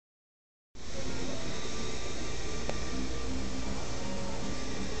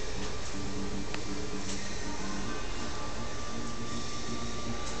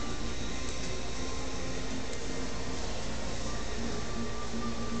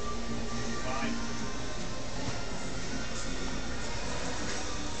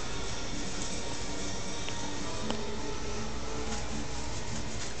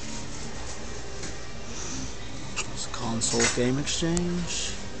Console Game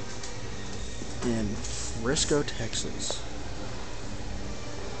Exchange in Frisco, Texas.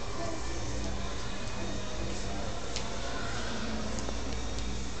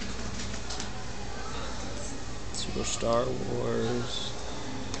 Super Star Wars,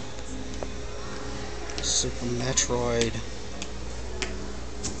 Super Metroid,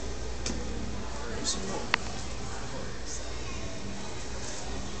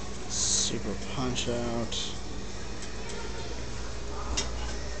 Super Punch-Out,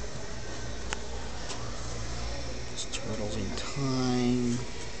 Turtles in Time,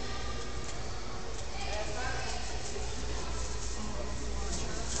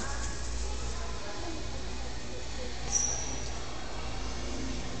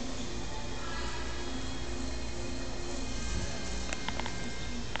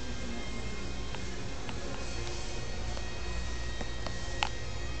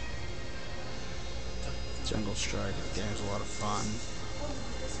 Jungle Strike. The game's a lot of fun.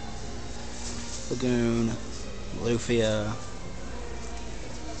 Lagoon, Lufia,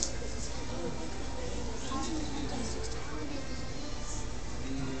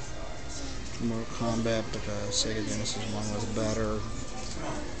 Mortal Kombat, but the Sega Genesis one was better.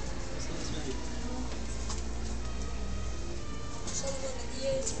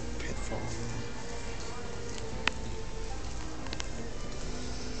 Pitfall.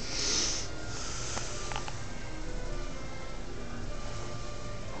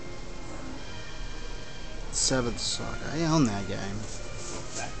 Seventh Saga. I own that game.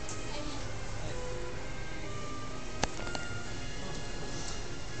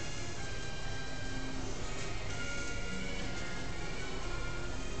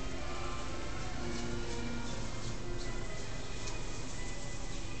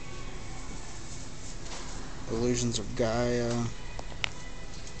 Illusions of Gaia.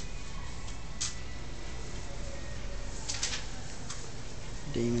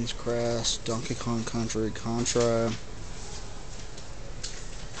 Demon's Crest, Donkey Kong Country, Contra.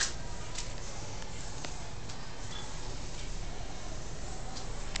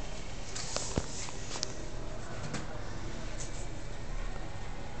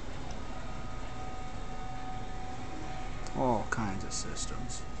 All kinds of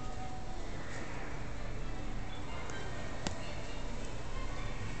systems.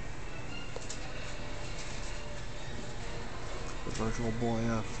 The Virtual Boy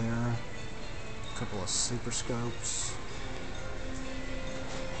up there. A couple of Super Scopes.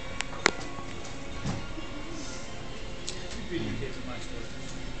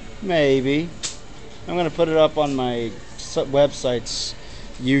 Maybe. I'm going to put it up on my website's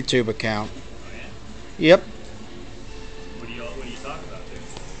YouTube account. Oh, yeah? Yep. What do you talk about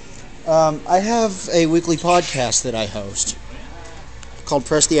there? I have a weekly podcast that I host called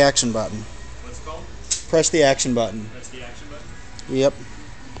Press the Action Button. What's it called? Press the Action Button. Press the action button? Yep.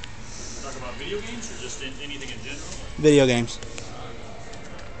 Talk about video games or just anything in general? Video games.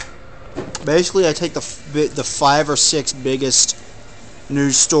 Basically, I take the 5 or 6 biggest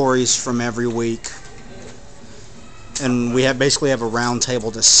news stories from every week, and we basically have a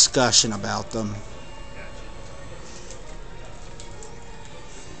roundtable discussion about them.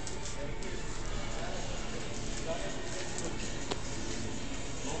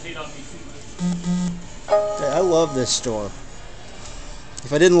 I love this store.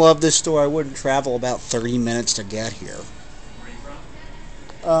 If I didn't love this store, I wouldn't travel about 30 minutes to get here. Where are you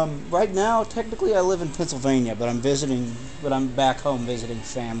from? Right now, technically, I live in Pennsylvania, but I'm back home visiting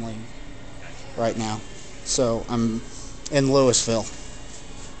family right now. So I'm in Louisville.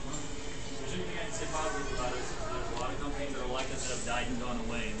 There's anything I can say positive about us. There's a lot of companies that are like us that have died and gone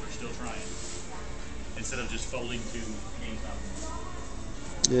away, and we're still trying. Instead of just folding to GameStop.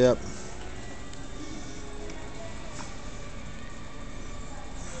 Yep.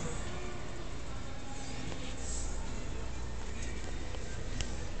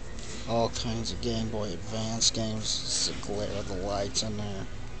 All kinds of Game Boy Advance games. It's the glare of the lights in there.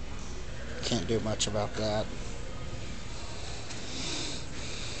 Can't do much about that.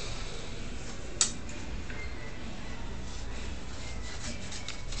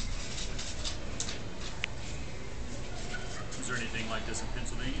 Is there anything like this in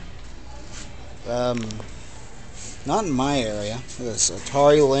Pennsylvania? Not in my area. There's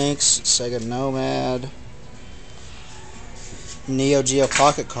Atari Lynx, Sega Nomad, Neo Geo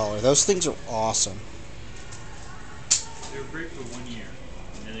Pocket Color. Those things are awesome. They were great for 1 year,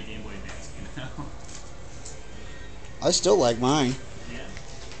 and then the Game Boy Advance came out. I still like mine. Yeah?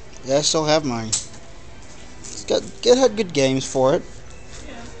 Yeah, I still have mine. It had good games for it.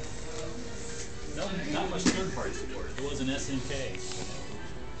 Yeah. No, not much third-party support. It was an SNK.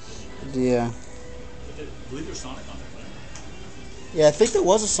 Yeah. I believe there's Sonic on there, right? Yeah, I think there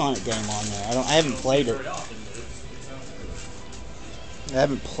was a Sonic game on there. I haven't played it. Very often, but it sounds good. I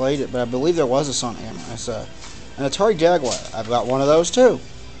haven't played it, but I believe there was a Sonic game. It's an Atari Jaguar. I've got one of those too.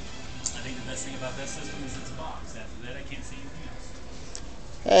 I think the best thing about that system is its box. After that, I can't see anything else.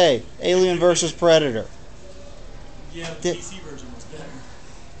 Hey, Alien versus Predator. Yeah, the PC version was better.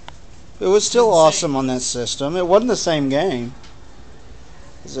 It was still awesome on that system. It wasn't the same game.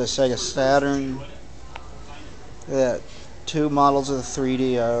 It was a Sega Saturn. Yeah, 2 models of the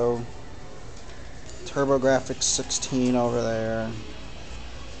 3DO. TurboGrafx 16 over there.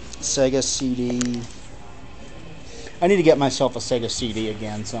 Sega CD. I need to get myself a Sega CD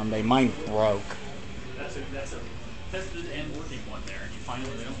again someday. Mine broke. That's a tested and working one there, and you find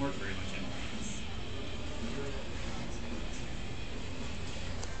them they don't work very much anymore.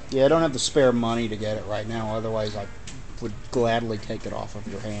 Yeah, I don't have the spare money to get it right now. Otherwise, I would gladly take it off of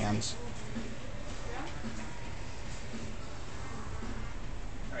your hands.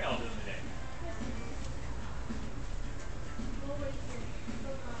 How are y'all doing today?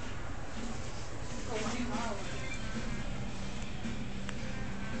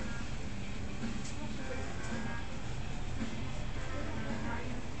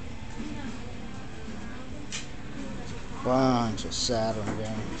 Bunch of Saturn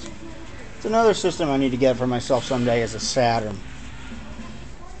games. It's another system I need to get for myself someday is a Saturn.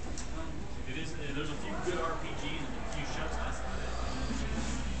 There's a few good RPGs and a few shows last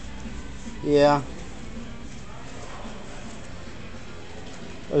night. Yeah.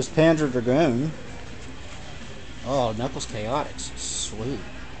 There's Panzer Dragoon. Oh, Knuckles Chaotix. Sweet.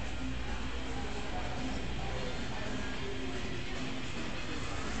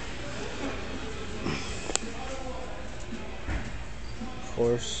 Of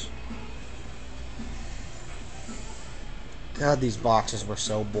course. God, these boxes were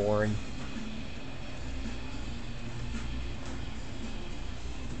so boring.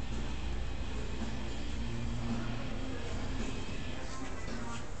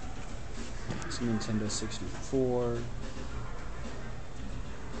 It's Nintendo 64.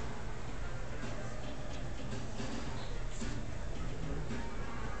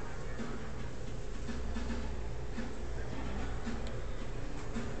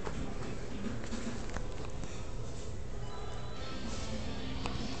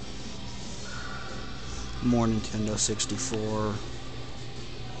 More Nintendo 64.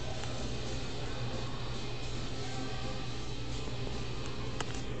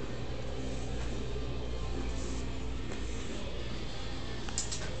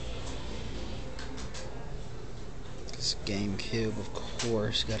 This GameCube, of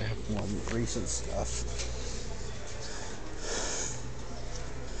course, gotta have more recent stuff.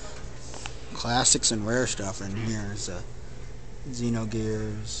 Classics and rare stuff in here is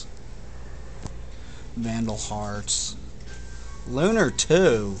Xenogears, Vandal Hearts, Lunar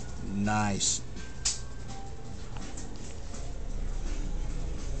 2, nice.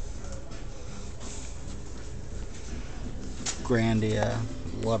 Grandia,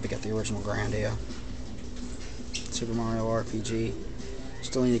 love to get the original Grandia. Super Mario RPG,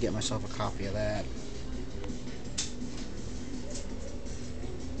 still need to get myself a copy of that.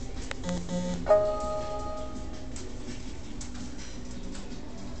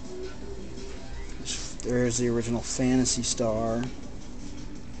 There's the original Phantasy Star.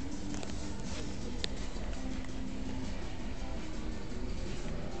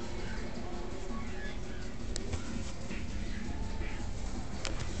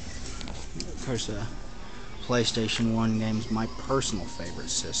 Of course, PlayStation 1 game's my personal favorite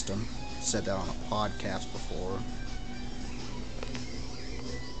system. Said that on a podcast before.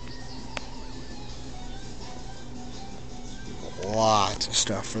 Lots of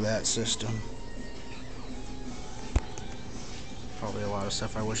stuff for that system. Probably a lot of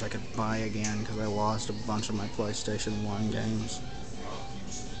stuff I wish I could buy again because I lost a bunch of my PlayStation 1 games.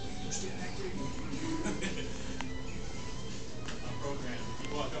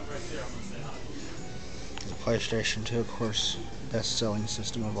 The PlayStation 2, of course, best-selling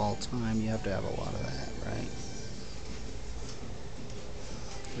system of all time. You have to have a lot of that, right?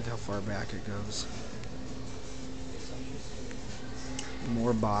 Look how far back it goes.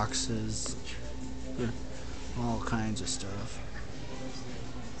 More boxes. All kinds of stuff.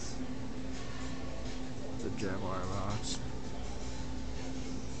 The Jaguar box.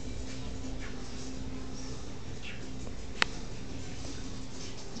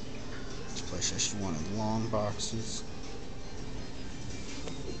 It's PlayStation 1 in long boxes.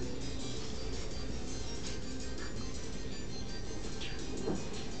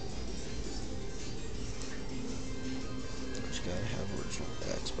 Just gotta have original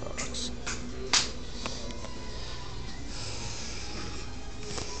Xbox.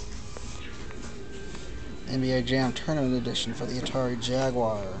 NBA Jam Tournament Edition for the Atari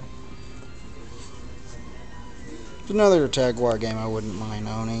Jaguar. Another Jaguar game I wouldn't mind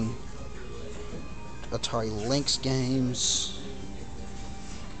owning. Atari Lynx games.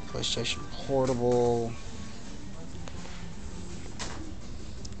 PlayStation Portable.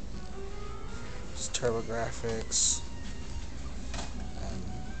 Just TurboGrafx. And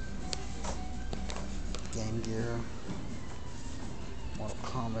Game Gear. Mortal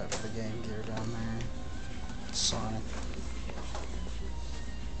Kombat for the Game Gear down there. Sonic.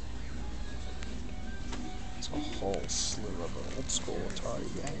 It's a whole slew of old school Atari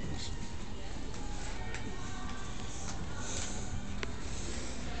games.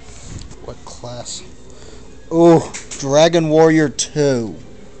 What class? Oh, Dragon Warrior 2.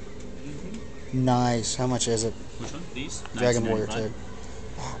 Nice. How much is it? Which one? These? Dragon Warrior 2.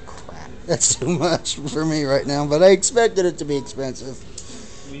 Oh, crap. That's too much for me right now, but I expected it to be expensive.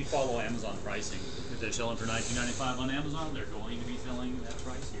 We follow Amazon pricing. If they're selling for $19.95 on Amazon, they're going to be selling that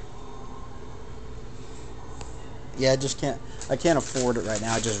price here. Yeah, I can't afford it right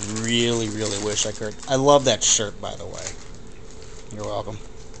now. I just really, really wish I could. I love that shirt, by the way. You're welcome.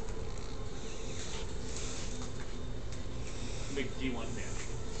 Big G1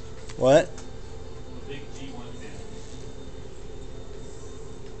 fan. What? A big G1 fan.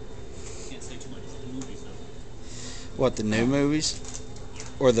 Can't say too much about the movies, though. What, the new movies?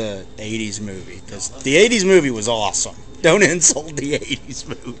 Or the 80s movie? Because the 80s movie was awesome. Don't insult the 80s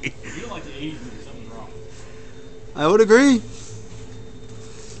movie. If you don't like the 80s movie, something's wrong. I would agree.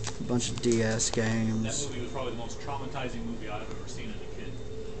 A bunch of DS games. That movie was probably the most traumatizing movie I've ever seen as a kid.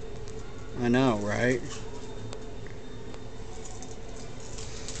 I know, right?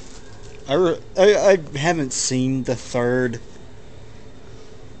 I haven't seen the third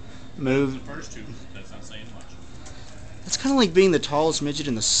movie. The first two, that's not saying much. It's kind of like being the tallest midget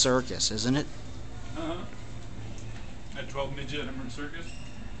in the circus, isn't it? Uh-huh. At 12 midget at a circus?